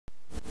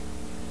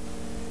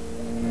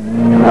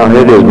Well,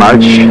 it is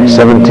March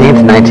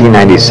 17th,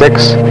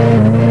 1996,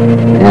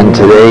 and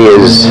today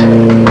is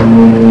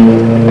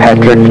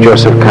Patrick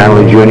Joseph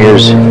Connolly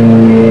Jr.'s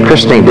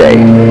christening day,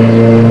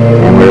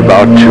 and we're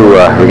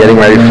getting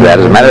ready for that.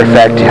 As a matter of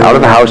fact, out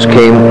of the house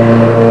came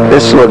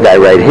this little guy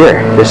right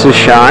here. This is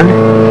Sean.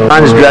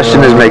 Sean's dressed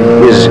in his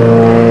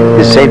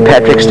St.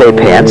 Patrick's Day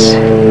pants.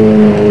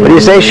 What do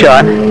you say,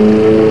 Sean?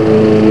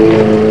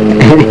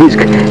 And he's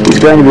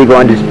going to be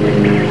going to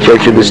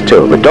church with us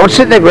too. But don't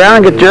sit in the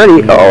ground and get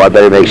dirty. Oh, I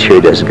better make sure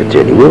he doesn't get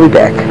dirty. We'll be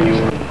back.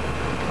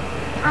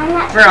 I'm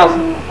not Girls.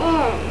 in.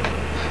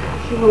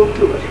 She won't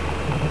do it.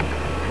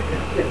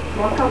 Here,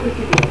 walk out with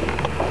your baby.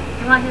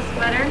 You want his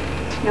sweater?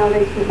 No,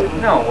 they said no.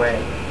 No way.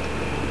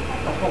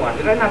 Oh, hold on.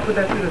 Did I not put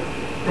that through the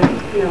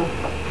thing? No.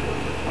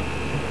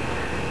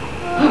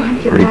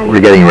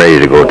 We're getting ready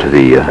to go to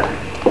the...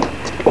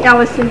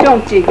 Allison,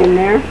 don't dig in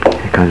there.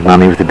 Here comes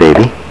Mommy with the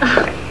baby.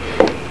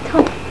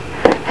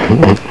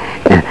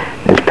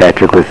 There's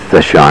Patrick with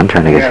Sean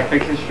trying to You get... gotta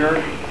fix his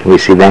shirt. Can we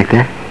see back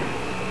there?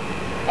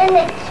 And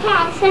the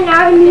cat's in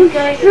our new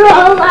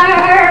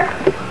stroller.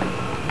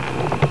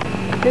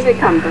 Here they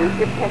come, then.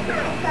 Get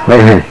Patrick. Wait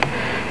a minute.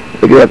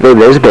 Look at that baby.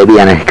 There's a baby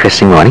on a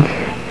christening morning.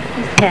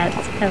 Yes.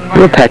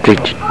 Little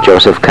Patrick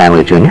Joseph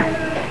Connolly Jr.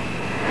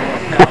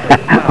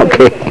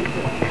 Okay.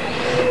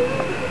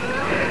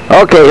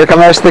 Okay, here come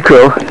the rest of the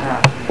crew. I'm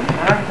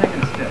not taking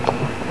the stick.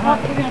 Oh,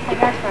 you're going to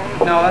take ours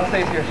for No, that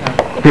stays here,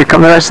 son. Here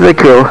come the rest of the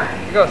crew. Here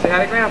you go. Say hi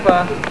to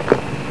Grandpa.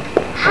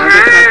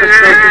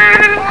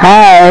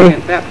 Hi.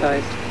 Get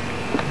baptized.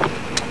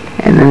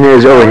 And then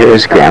there's over here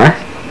is Grandma.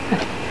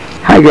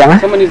 Hi, Grandma.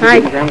 Someone needs to Hi.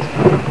 get Grandma's.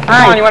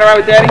 Come on, you want to ride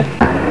with Daddy?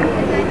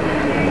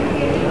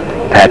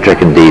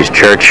 Patrick and Dee's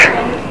church.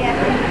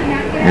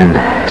 And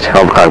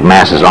 12 o'clock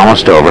Mass is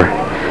almost over.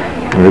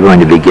 And we're going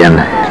to begin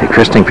the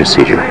christening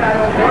procedure.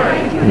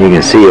 And you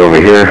can see over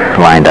here,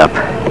 lined up,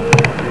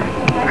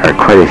 are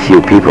quite a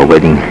few people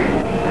waiting.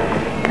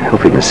 I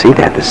hope you can see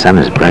that. The sun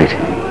is bright.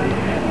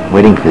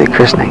 Waiting for the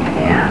christening.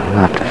 Yeah,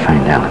 we'll have to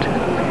find out.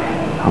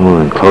 I'll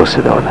move in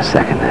closer, though, in a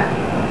second.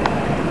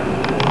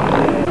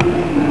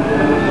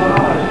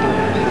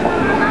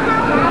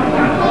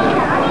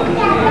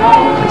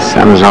 The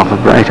sun is awful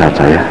bright, I'll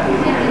tell you.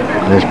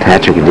 There's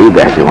Patrick and Dee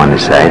back to one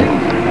side.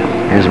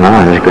 There's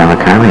Mama. There's Grandma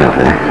Carmy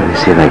over there. Let me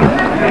see if I can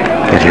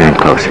get her in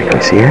closer. Can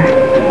we see her?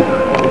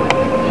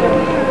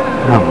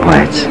 Oh boy,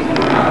 it's...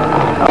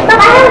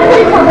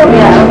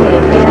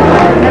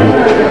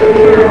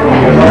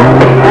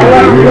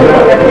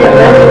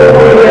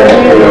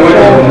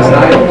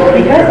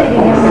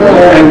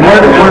 And where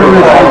do we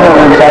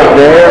inside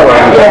there or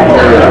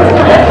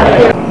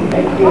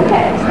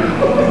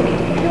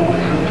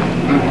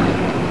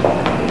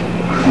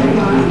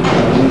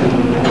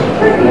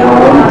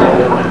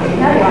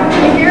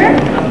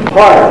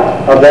part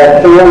of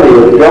that family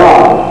of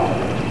God.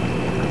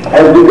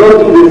 As we go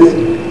through this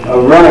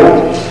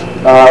rite,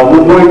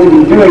 we're going to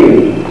be doing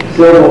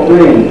several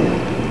things.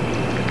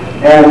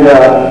 And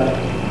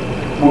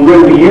we're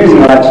going to be using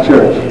God's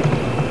church.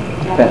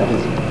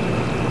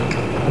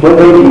 What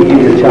name do you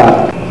give your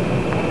child?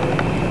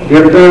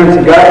 Dear parents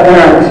and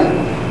godparents,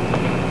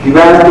 you've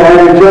asked to have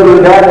your children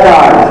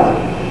baptized.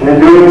 And in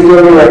doing so,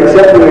 you are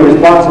accepting the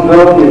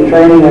responsibility of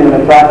training them in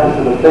the practice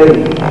of the faith.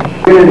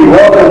 Community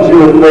welcomes you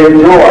with great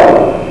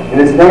joy. In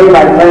its name, I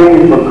claim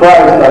you for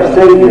Christ, our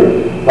Savior,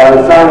 by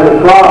the sign of the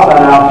cross I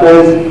now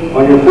place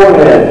on your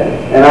forehead.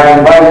 And I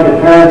invite your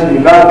parents and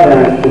your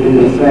godparents to do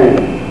the same.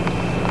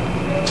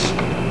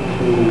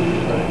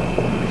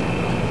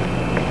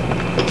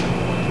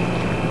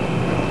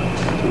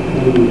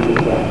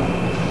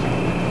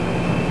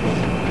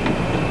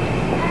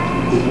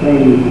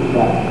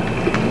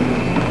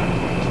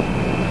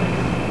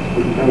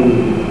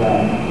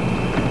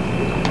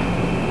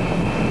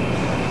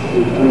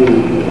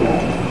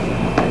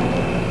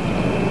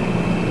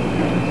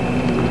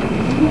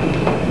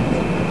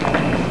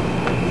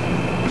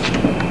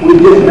 We've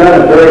just done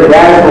a very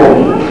radical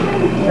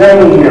thing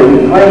here. We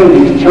claim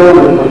these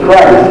children for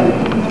Christ.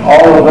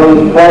 All of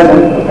those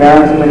present, the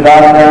parents and the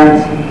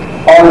godparents,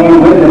 all of you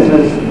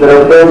witnesses that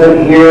are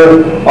present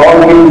here,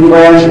 all of you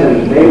friends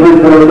and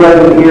neighbors that are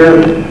present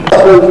here,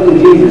 close to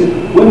Jesus.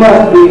 We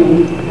must be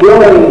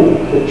willing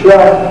to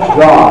trust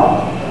God.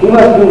 We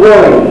must be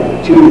willing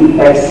to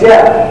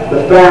accept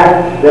the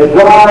fact that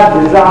God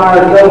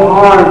desires no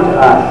harm to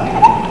us.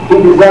 He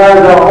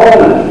desires our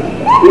wholeness.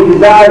 He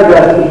desires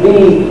us to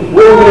be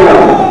with Him,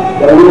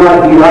 that we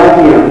might be like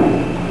Him.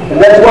 And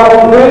that's why we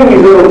bring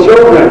these little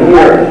children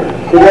here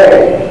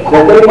today,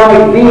 that they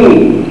might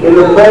be in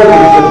the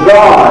presence of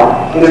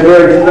God in a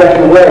very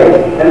special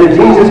way, and that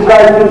Jesus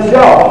Christ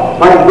Himself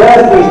might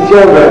bless these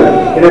children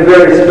in a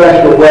very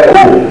special way.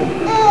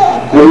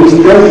 May He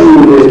strengthen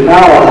you with His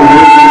power and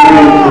His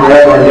name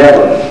forever and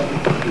ever.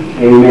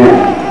 Amen.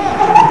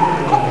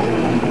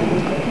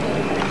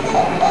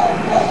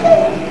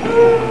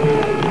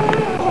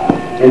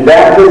 In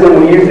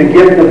baptism, we use the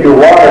gift of your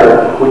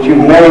water, which you've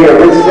made a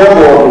rich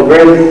symbol of the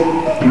grace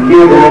you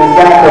give in this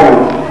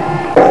sacrament.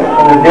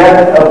 In the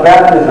death of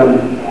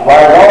baptism, by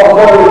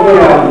also with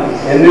Him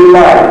in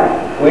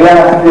We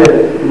ask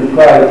this through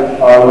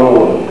Christ our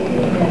Lord.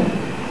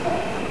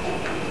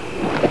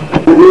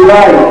 To be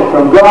right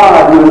from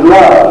God who is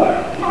love.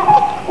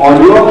 On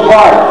your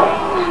part,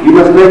 you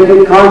must make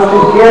it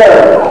constant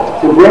care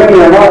to bring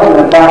them up in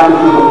the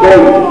practices of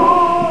faith,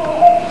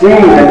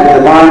 seeing that the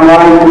divine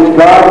life which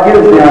God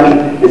gives them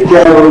is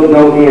kept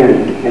no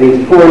end. And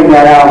He's pouring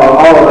that out on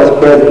all of us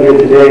present here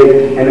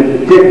today, and in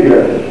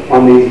particular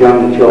on these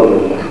young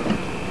children.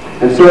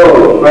 And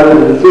so,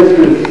 brothers and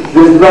sisters,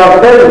 this is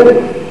our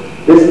faith.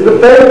 This is the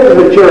faith of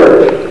the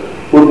church.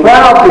 We're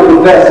proud to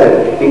profess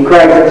it in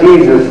Christ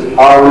Jesus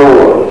our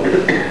Lord.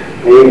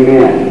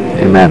 Amen.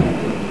 Amen.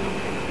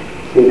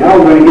 Okay, now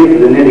we're going to get to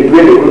the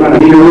nitty-gritty. We're going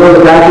to need a rule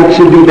that Patrick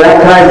should be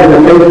baptized in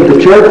the faith of the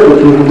church,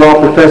 which we've all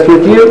professed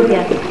with you.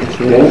 Yes.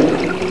 Okay.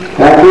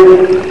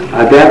 Patrick,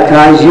 I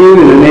baptize you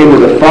in the name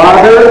of the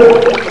Father,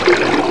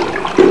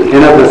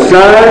 and of the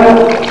Son,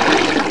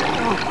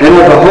 and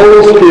of the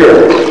Holy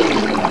Spirit.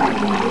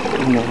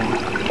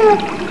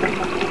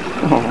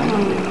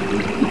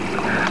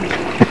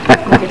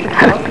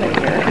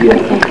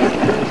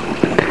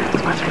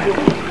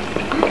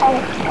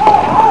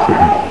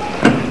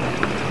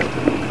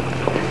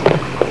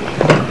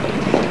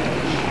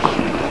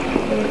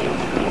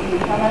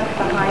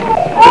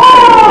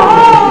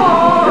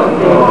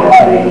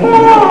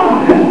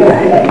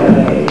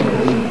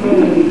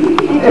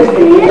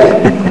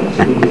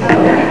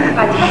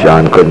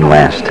 Sean couldn't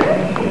last.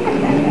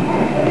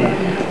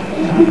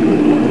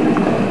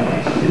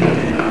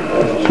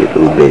 Cute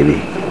little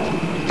baby.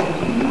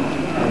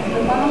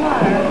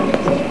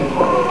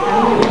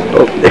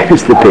 Oh,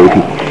 there's the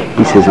baby.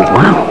 He says,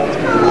 wow.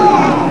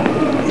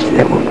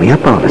 That woke me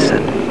up all of a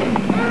sudden.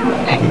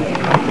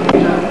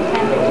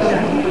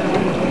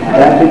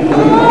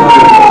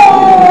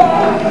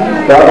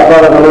 God the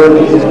Father of the Lord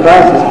Jesus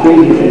Christ has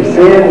freed you from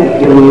sin,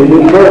 given you a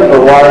new birth by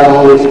water and the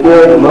Holy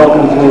Spirit, and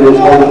welcomes you to His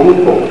holy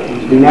people.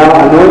 We now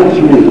anoint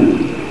you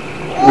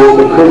with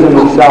the chrism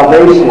of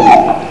salvation,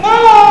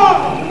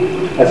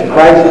 as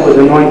Christ was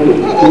anointed,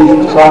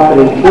 priest, prophet,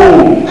 and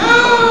king.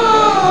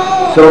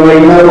 So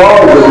may you have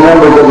always, as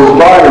members of His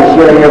body,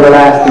 sharing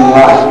everlasting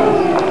life.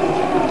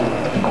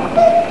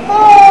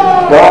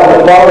 God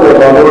the Father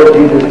of our Lord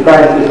Jesus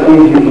Christ has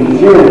freed you from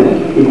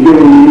sin. He's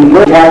given you new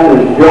birth,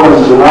 Catherine,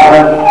 Joan,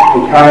 Donata,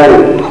 and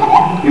Kylie.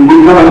 You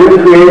become a new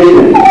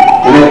creation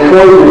and have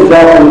clothed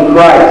yourself in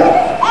Christ.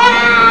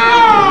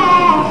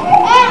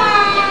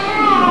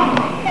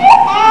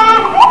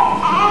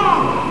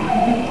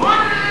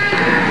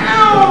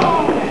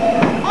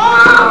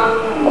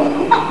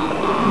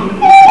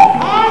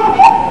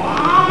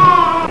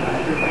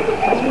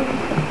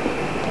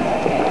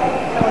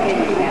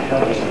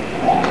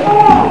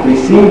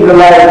 Receive the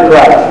light of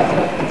Christ.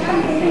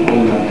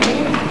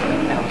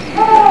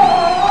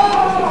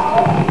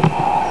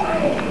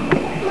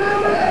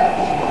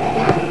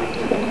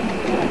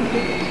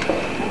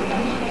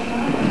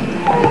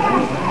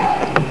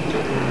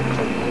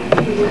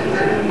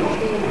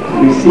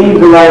 Receive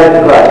the light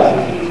of Christ.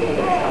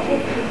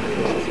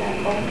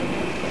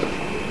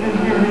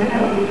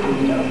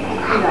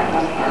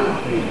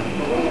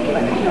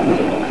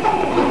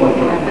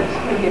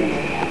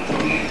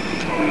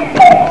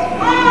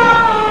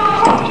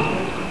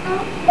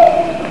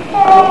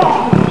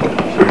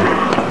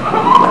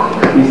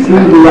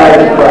 Receive the light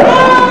of Christ.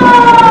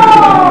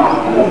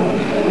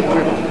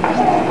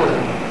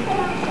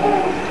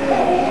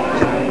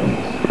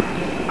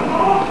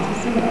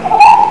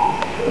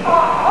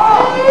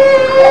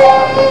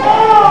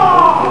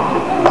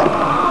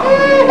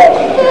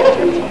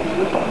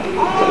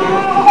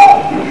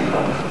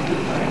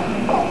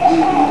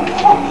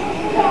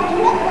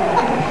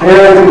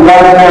 Parents and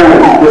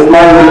godparents, this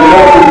light is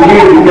entrusted to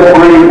you to get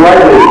burning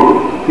brightly.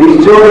 These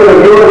children of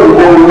yours have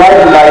been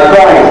enlightened by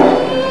Christ.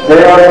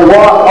 They are to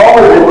walk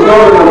always as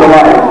children of the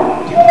light.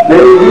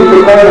 May you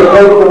prepare to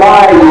place the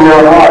light in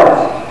their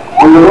hearts.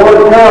 When the Lord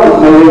comes,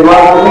 may they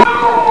rise to meet.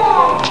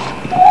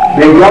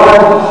 May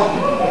God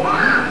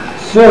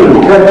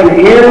soon touch your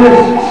ears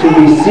to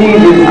receive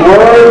His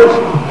word,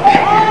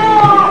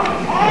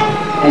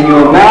 and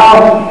your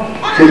mouth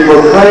to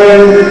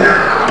proclaim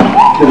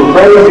to the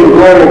praise and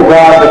glory of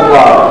God the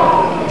Father.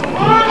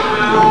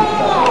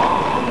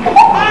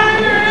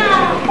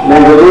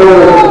 May the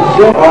Lord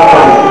show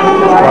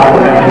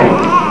Father,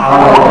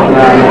 hallowed be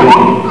thy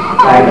name.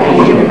 Thy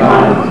kingdom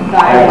come,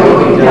 thy will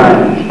be done,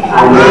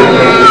 on earth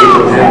as it is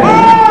in heaven.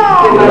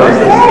 Give us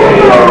this day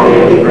our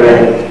daily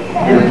bread,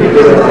 and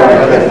forgive us our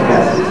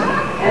trespasses,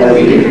 as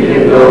we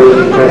forgive those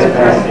who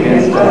trespass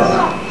against us.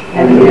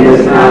 And lead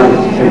us not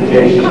into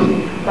temptation,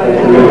 but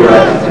deliver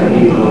us from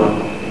evil.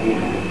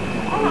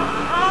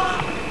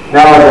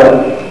 Now, as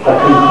a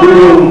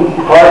concluding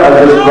part of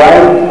this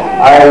rite,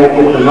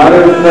 if the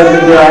mother is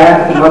present here, I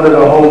ask the mother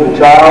to hold the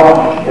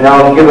child, and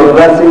I'll give a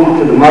blessing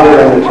to the mother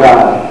and the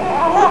child.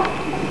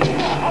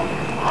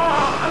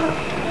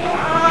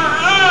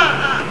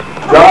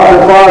 God the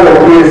Father,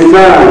 through His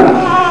Son,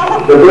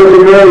 the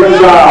Virgin Mary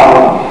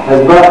child,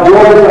 has brought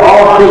joy to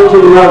all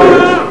Christian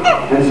mothers,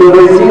 and so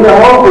they see the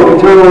hope of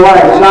eternal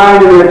life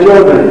shine in their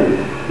children.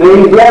 May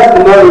He bless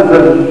the mothers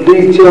of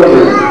these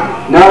children.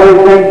 Now we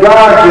thank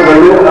God for the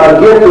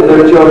gift of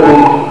their children.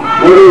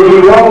 May they be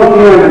one with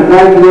Him and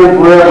thank Him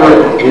forever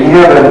in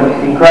heaven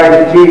in Christ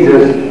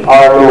Jesus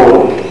our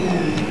Lord.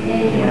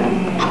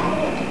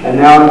 And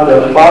now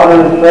the Father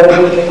is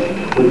present.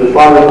 Would the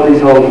Father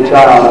please hold the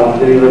child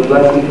and give a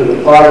blessing to the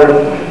Father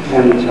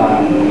and the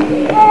child.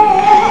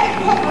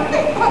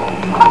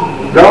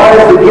 God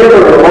is the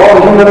giver of all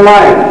human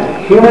life,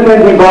 human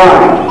and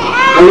divine.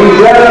 And He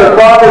bless the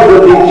fathers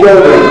of these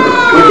children.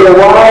 With their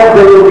wives,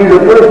 they will be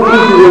the first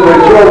teachers of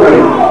their children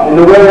in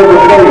the way of the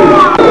faith.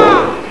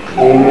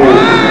 Amen.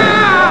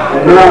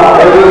 And now,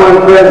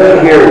 everyone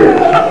present here,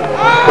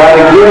 by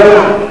the gift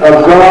of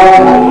God,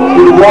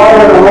 through the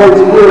water and the Holy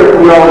Spirit,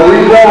 we are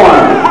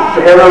reborn to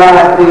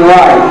everlasting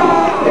life.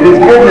 And His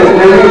goodness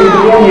may He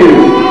continue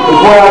to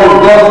pour out His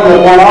blessing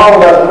upon all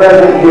of us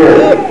present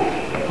here,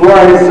 who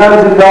are His sons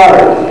and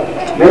daughters.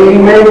 May He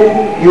make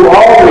you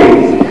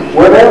always,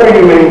 whatever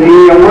you may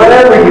be and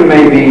wherever you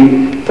may be,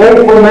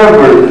 faithful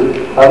members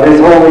of His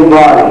holy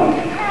body.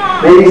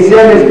 May He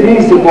send His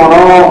peace upon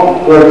all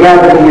who are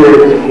gathered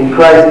here in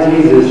Christ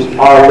Jesus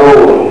our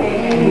Lord.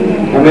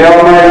 And may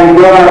Almighty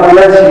God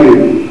bless you,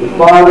 the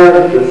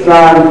Father, the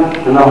Son,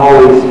 and the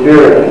Holy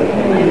Spirit.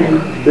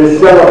 This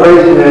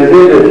celebration has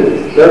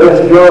ended. Let us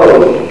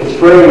go to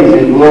praise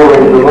and glory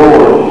the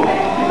Lord.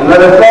 And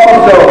let us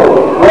also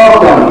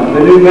welcome the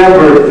new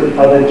members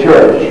of the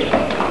church.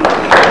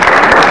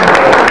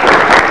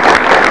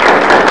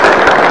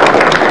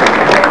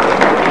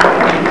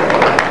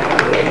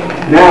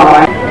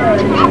 Now,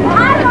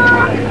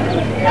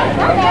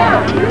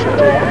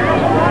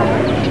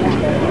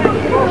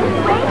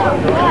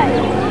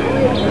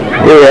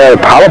 yeah,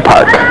 Apollo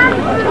Park.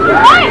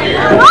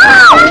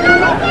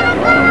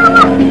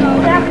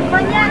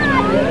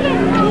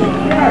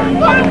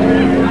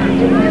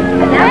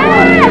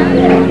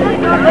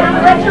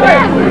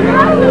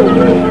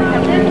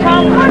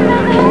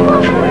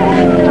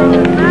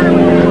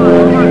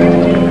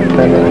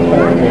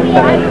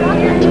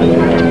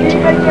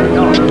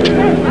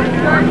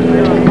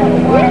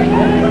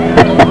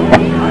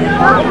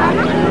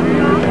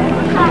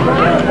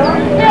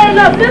 Hey,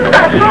 look, this is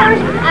our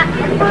first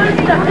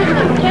visit,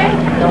 okay?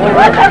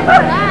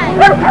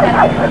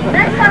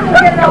 Next time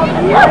we'll get it all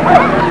from you.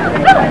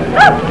 Get it!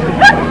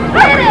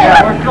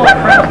 We're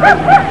still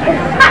friends.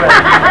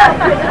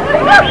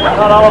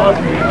 Not all of us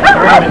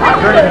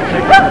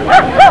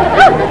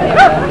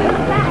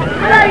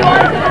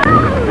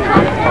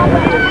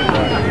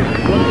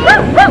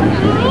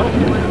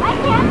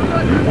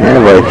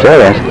Anybody throw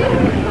that?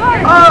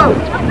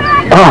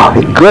 Oh,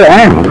 good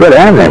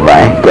arm there,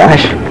 Brian.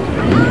 Gosh.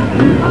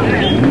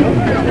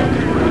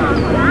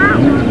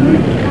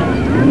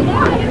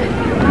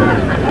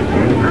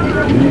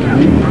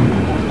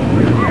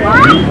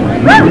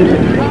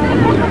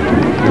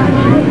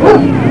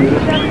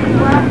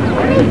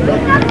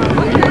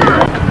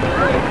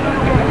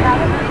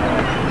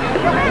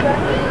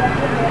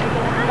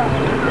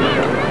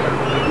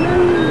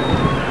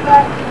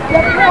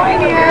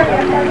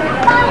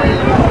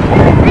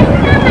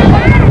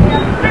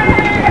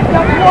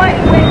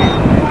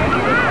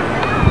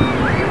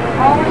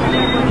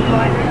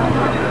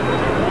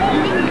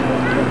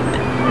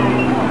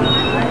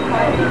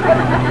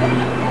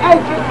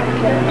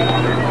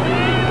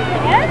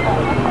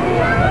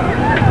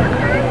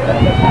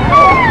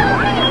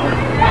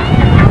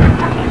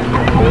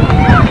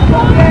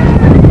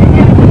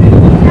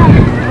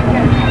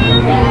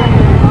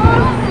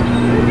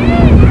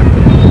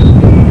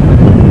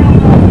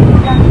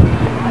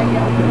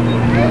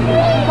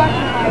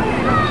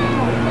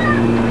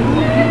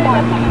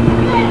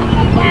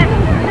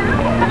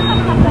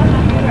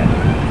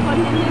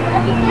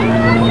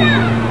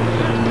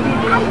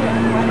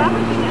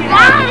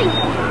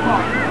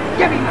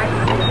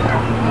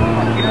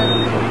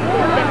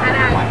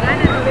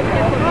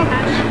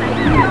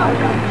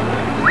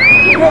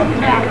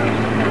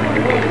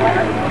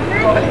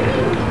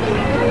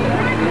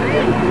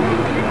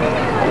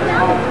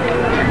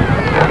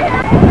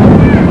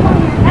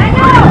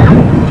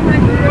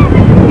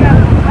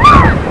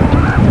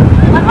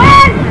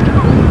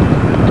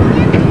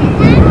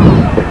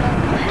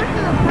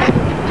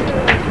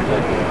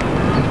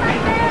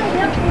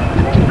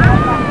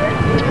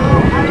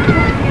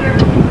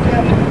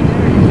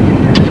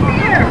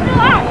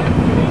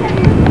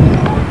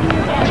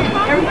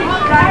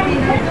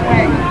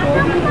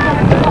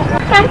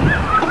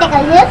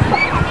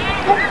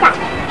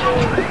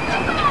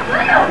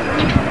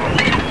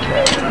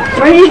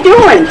 What are you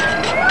doing?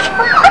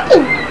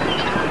 Cooking.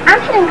 I'm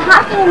putting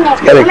coffee in there.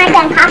 Got Am I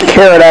done a coffee?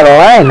 carrot on a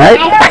line, right?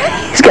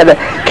 He's got a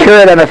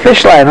carrot on a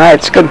fish line, right?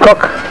 It's a good cook.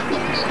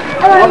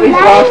 Oh, He's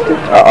lost it.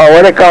 Uh-oh,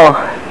 where'd it go?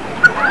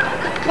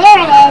 There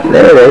it is.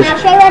 There it is. I'll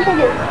show you what to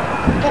do.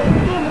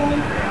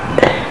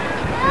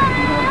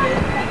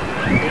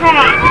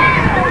 Alright.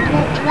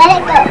 Let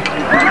it go.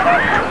 Let it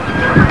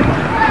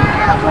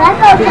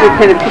go. These are the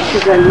kind of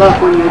pictures I love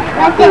when you're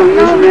That's it.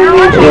 using their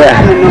names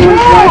Yeah. and no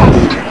one's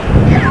watching.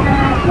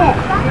 That's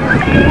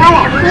it. Is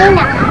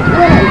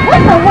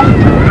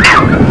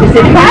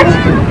it hot?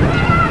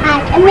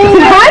 I mean, Is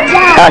it hot?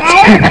 hot.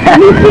 How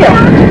do you feel?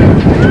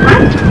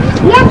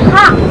 Yes,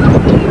 hot.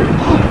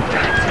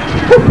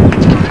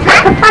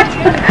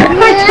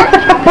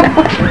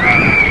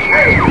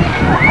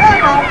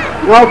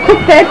 Well, cook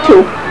that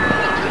too.